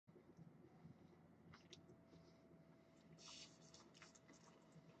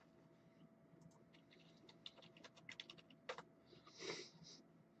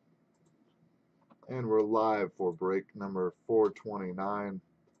And we're live for break number 429.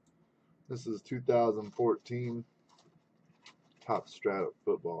 This is 2014 Top Strata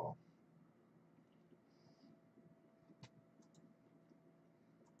football.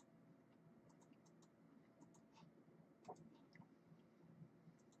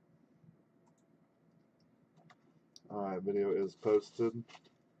 Alright, video is posted.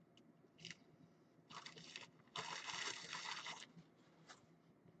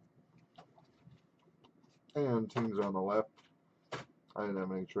 And teams are on the left. I didn't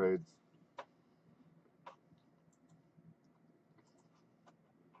have any trades.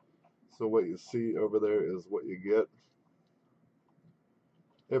 So what you see over there is what you get.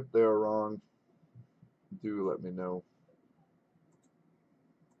 If they are wrong, do let me know.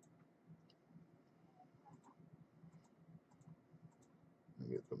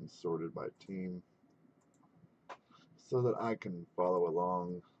 Get them sorted by team so that I can follow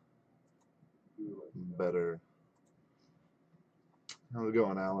along better. How's it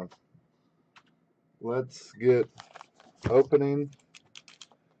going, Alan? Let's get opening,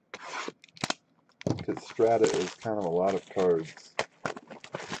 because Strata is kind of a lot of cards.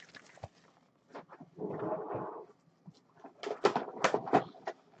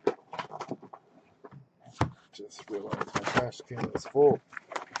 Just realized my trash can is full.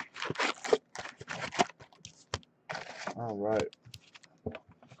 Alright.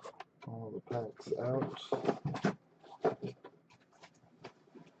 All the packs out.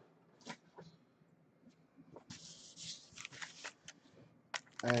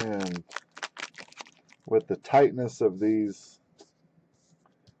 And with the tightness of these,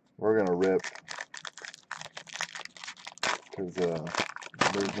 we're going to rip, because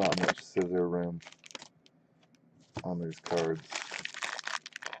there's not much scissor room on these cards.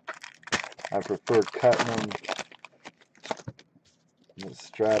 I prefer cutting them. The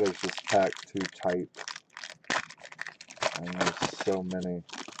Strata's just packed too tight. And there's so many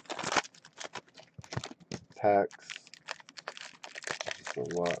packs. It's just a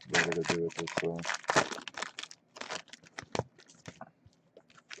lot better to do it this way.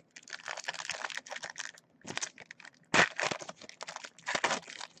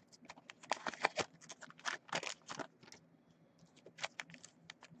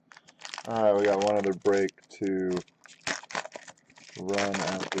 Alright, we got one other break to run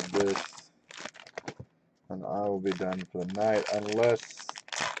after this, and I will be done for the night, unless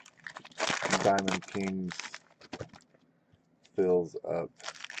Diamond Kings fills up.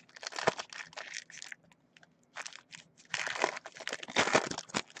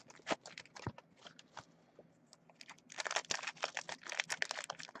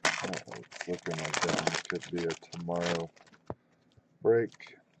 It's looking like that one could be a tomorrow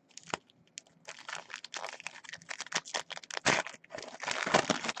break.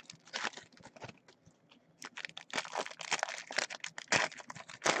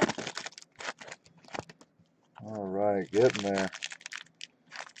 Alright, getting there.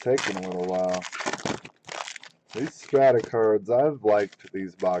 Taking a little while. These Strata cards, I've liked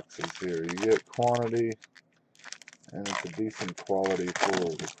these boxes here. You get quantity, and it's a decent quality for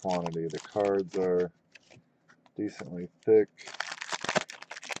the quantity. The cards are decently thick,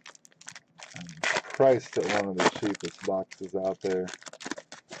 and priced at one of the cheapest boxes out there.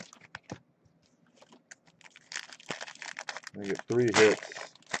 You get 3 hits.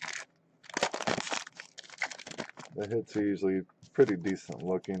 The hits are usually pretty decent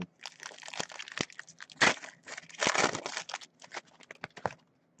looking.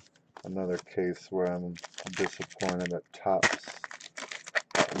 Another case where I'm disappointed that Topps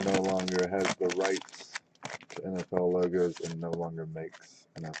no longer has the rights to NFL logos and no longer makes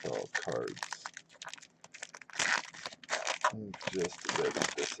NFL cards. I'm just a bit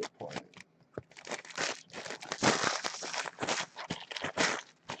disappointed.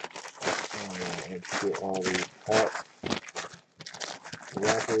 Alright, let's get all these packs,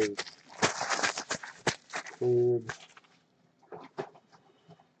 wrappers cleared.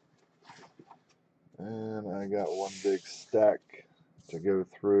 And I got one big stack to go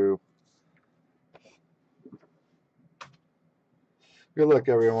through. Good luck,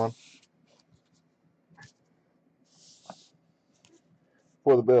 everyone.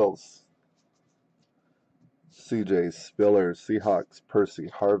 For the Bills, CJ Spiller. Seahawks, Percy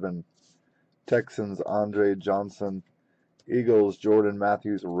Harvin. Texans, Andre Johnson. Eagles, Jordan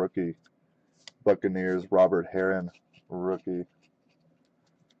Matthews, rookie. Buccaneers, Robert Herron, rookie.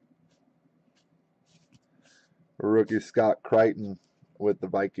 Rookie Scott Crichton with the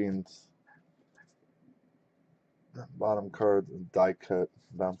Vikings. Bottom card, die cut,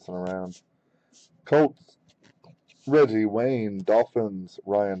 bouncing around. Colts, Reggie Wayne. Dolphins,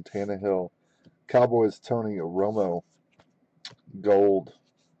 Ryan Tannehill. Cowboys Tony Romo, gold.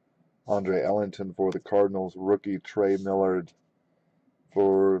 Andre Ellington for the Cardinals. Rookie Trey Millard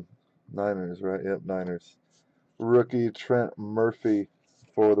for Niners, right? Yep, Niners. Rookie Trent Murphy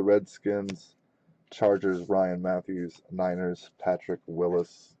for the Redskins. Chargers Ryan Matthews. Niners Patrick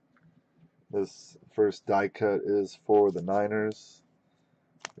Willis. This first die cut is for the Niners.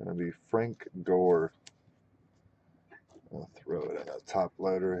 Going to be Frank Gore. I'll throw it in a top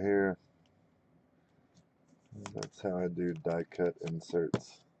loader here. That's how I do die cut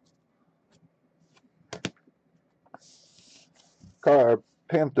inserts.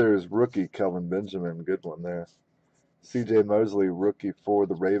 Panthers rookie Kelvin Benjamin, good one there. C.J. Mosley rookie for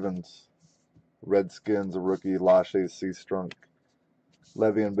the Ravens. Redskins rookie Lashe Seastrunk.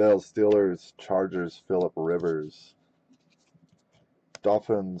 Le'Veon Bell Steelers. Chargers Phillip Rivers.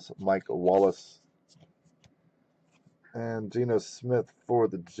 Dolphins Mike Wallace. And Geno Smith for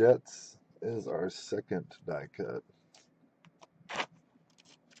the Jets is our second die cut.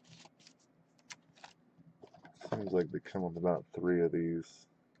 Seems like they come with about 3 of these.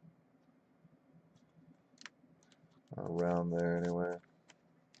 Around there anyway.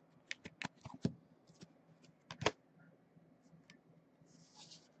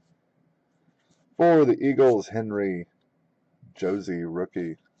 For the Eagles, Henry Josie,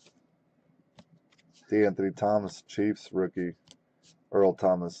 rookie. DeAnthony Thomas, Chiefs, rookie. Earl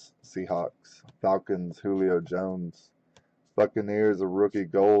Thomas, Seahawks. Falcons, Julio Jones. Buccaneers, a rookie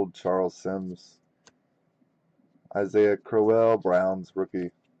gold, Charles Sims. Isaiah Crowell, Browns,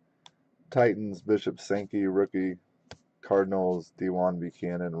 rookie. Titans, Bishop Sankey, rookie. Cardinals, Dewan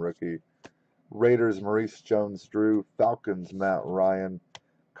Buchanan, rookie. Raiders, Maurice Jones-Drew. Falcons, Matt Ryan.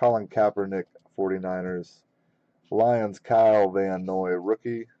 Colin Kaepernick, 49ers. Lions, Kyle Van Noy,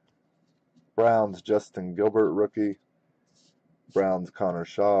 rookie. Browns, Justin Gilbert, rookie. Browns, Connor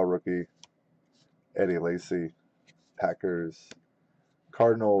Shaw, rookie. Eddie Lacy. Packers.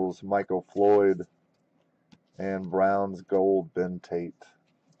 Cardinals, Michael Floyd. And Browns, gold, Ben Tate.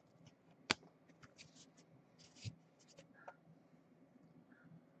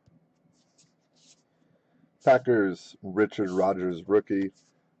 Packers, Richard Rodgers, rookie.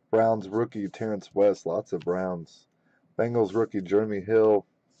 Browns, rookie, Terrence West, lots of Browns. Bengals, rookie, Jeremy Hill.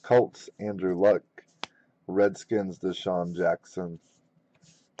 Colts, Andrew Luck. Redskins, Deshaun Jackson.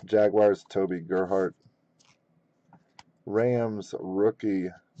 Jaguars, Toby Gerhart. Rams, rookie,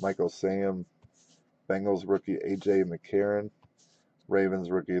 Michael Sam. Bengals, rookie, A.J. McCarron. Ravens,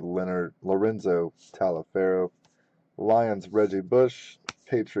 rookie, Lorenzo Taliaferro. Lions, Reggie Bush.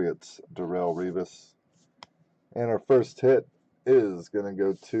 Patriots, Darrelle Revis. And our first hit is going to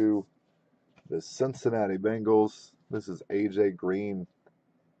go to the Cincinnati Bengals. This is A.J. Green,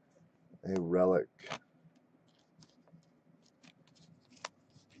 a relic.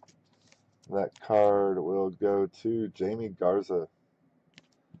 That card will go to Jamie Garza.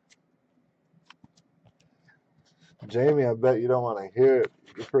 Jamie, I bet you don't want to hear it.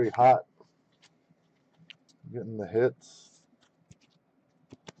 You're pretty hot. Getting the hits.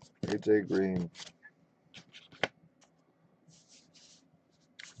 A.J. Green.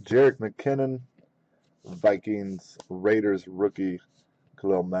 Jerick McKinnon, Vikings, Raiders rookie,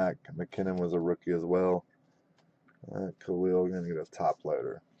 Khalil Mack. McKinnon was a rookie as well. Khalil going to get a top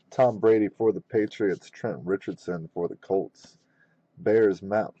loader. Tom Brady for the Patriots, Trent Richardson for the Colts. Bears,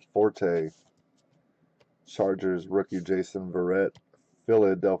 Matt Forte. Chargers rookie, Jason Verrett.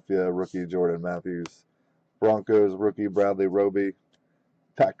 Philadelphia rookie, Jordan Matthews. Broncos rookie, Bradley Roby.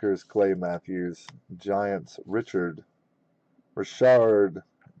 Packers, Clay Matthews. Giants, Rashard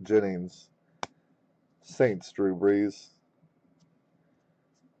Jennings. Saints, Drew Brees.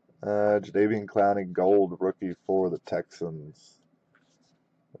 Jadeveon Clowney, gold rookie for the Texans.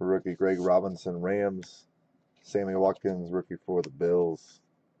 Rookie Greg Robinson, Rams. Sammy Watkins, rookie for the Bills.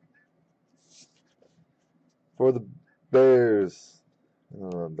 For the Bears,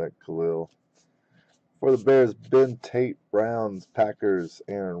 that Khalil. For the Bears, Ben Tate, Browns, Packers,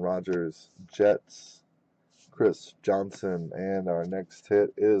 Aaron Rodgers, Jets, Chris Johnson. And our next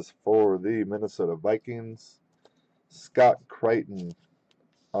hit is for the Minnesota Vikings, Scott Crichton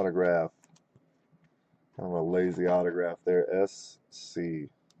autograph. Kind of a lazy autograph there, SC.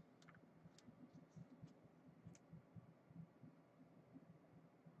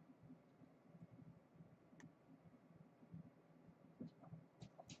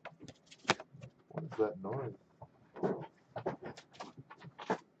 What is that noise?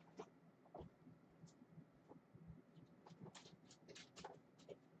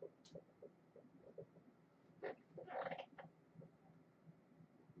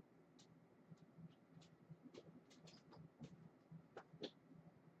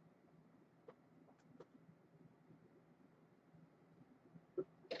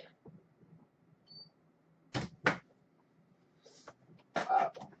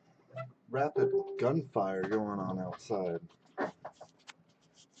 rapid gunfire going on outside.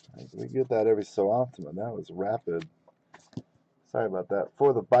 We get that every so often, but that was rapid. Sorry about that.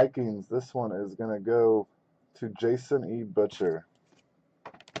 For the Vikings, this one is going to go to Jason E. Butcher.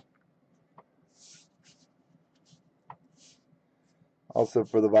 Also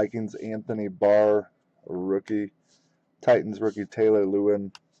for the Vikings, Anthony Barr, rookie. Titans rookie Taylor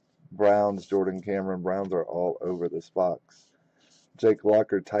Lewin. Browns, Jordan Cameron. Browns are all over this box. Jake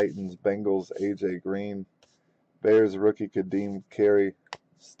Locker, Titans. Bengals, A.J. Green. Bears rookie Kadeem Carey.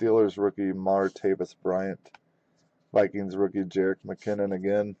 Steelers rookie Martavis Bryant. Vikings rookie Jerick McKinnon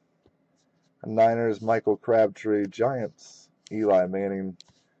again. Niners Michael Crabtree. Giants Eli Manning.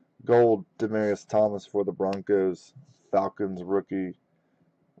 Gold Demaryius Thomas for the Broncos. Falcons rookie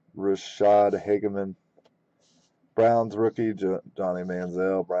Rashad Hageman. Browns rookie Johnny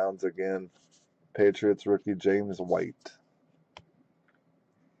Manziel. Browns again. Patriots rookie James White.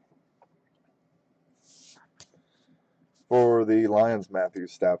 For the Lions, Matthew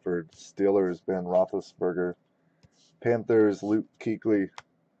Stafford. Steelers, Ben Roethlisberger. Panthers, Luke Kuechly.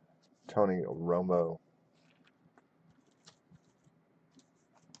 Tony Romo.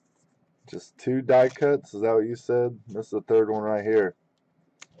 Just 2 die cuts? Is that what you said? This is the third one right here.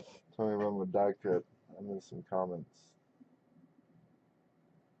 Tony Romo die cut. I missed some comments.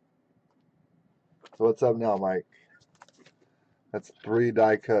 So what's up now, Mike? That's 3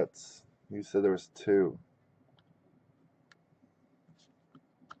 die cuts. You said there was 2.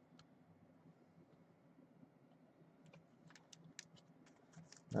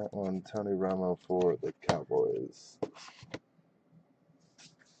 That one, Tony Romo for the Cowboys.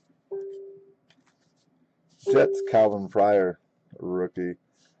 Jets, Calvin Pryor, rookie.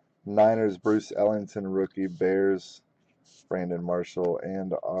 Niners, Bruce Ellington, rookie. Bears, Brandon Marshall.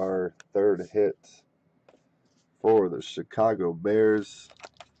 And our third hit for the Chicago Bears,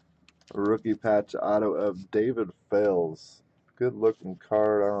 rookie patch auto of David Fales. Good looking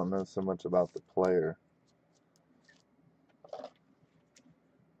card. I don't know so much about the player.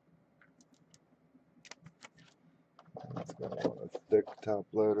 That's going to want a thick top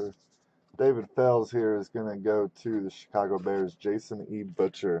loader. David Fales here is going to go to the Chicago Bears. Jason E.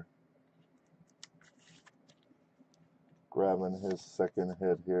 Butcher. Grabbing his second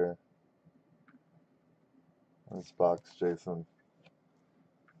hit here. This box, Jason.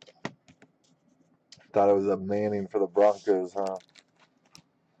 Thought it was a Manning for the Broncos, huh?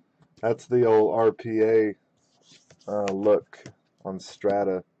 That's the old RPA look on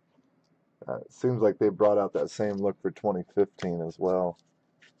Strata. It seems like they brought out that same look for 2015 as well,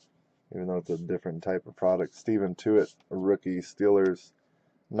 even though it's a different type of product. Steven Tuitt, a rookie. Steelers.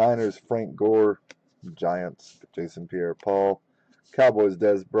 Niners, Frank Gore. Giants, Jason Pierre-Paul. Cowboys,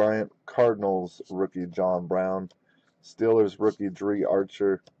 Dez Bryant. Cardinals, rookie John Brown. Steelers, rookie Dree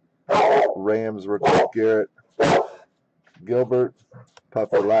Archer. Rams, rookie Garrett Gilbert.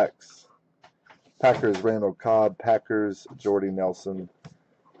 Puffer Lax. Packers, Randall Cobb. Packers, Jordy Nelson.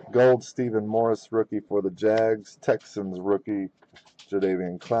 Gold, Stephen Morris, rookie for the Jags. Texans, rookie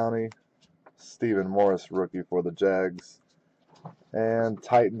Jadeveon Clowney. Stephen Morris, rookie for the Jags. And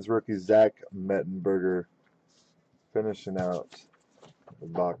Titans rookie Zach Mettenberger, finishing out the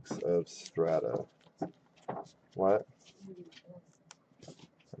box of Strata. What?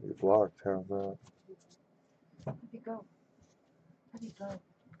 You blocked, how's that? How'd you go? How'd you go?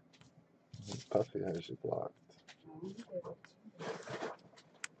 Puffy has you blocked.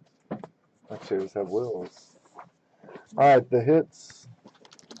 Actually, I just have Wills. Alright, the hits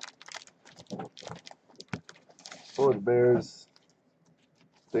for the Bears.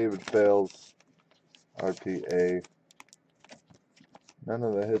 David Fales, RPA. None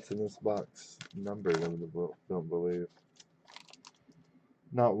of the hits in this box numbered, I don't believe.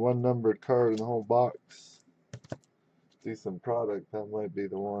 Not one numbered card in the whole box. Decent product, that might be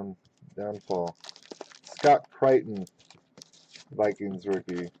the one downfall. Scott Crichton, Vikings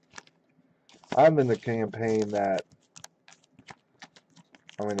rookie. I'm in the campaign that,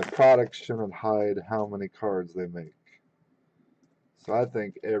 the product shouldn't hide how many cards they make. So I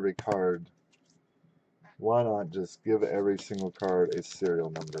think every card, why not just give every single card a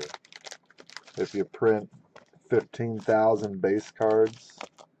serial number? If you print 15,000 base cards,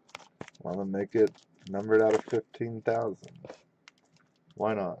 why not make it numbered out of 15,000?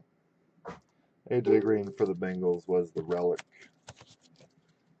 Why not? AJ Green for the Bengals was the relic.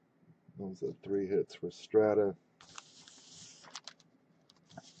 Those are 3 hits for Strata.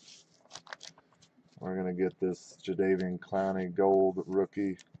 We're going to get this Jadeveon Clowney gold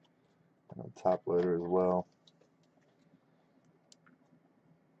rookie top loader as well.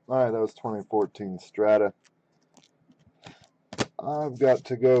 Alright, that was 2014 Strata. I've got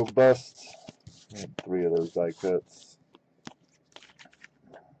to go bust. I had 3 of those die cuts.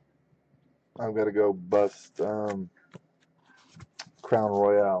 I've got to go bust Crown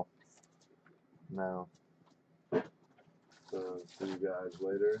Royale now. So see you guys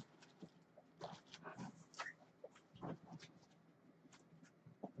later.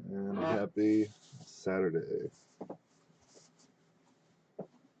 And happy Saturday.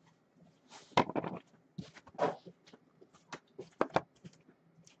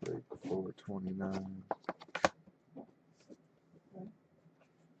 Break 429.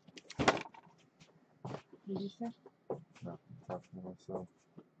 Did you say? No, I'm talking to myself.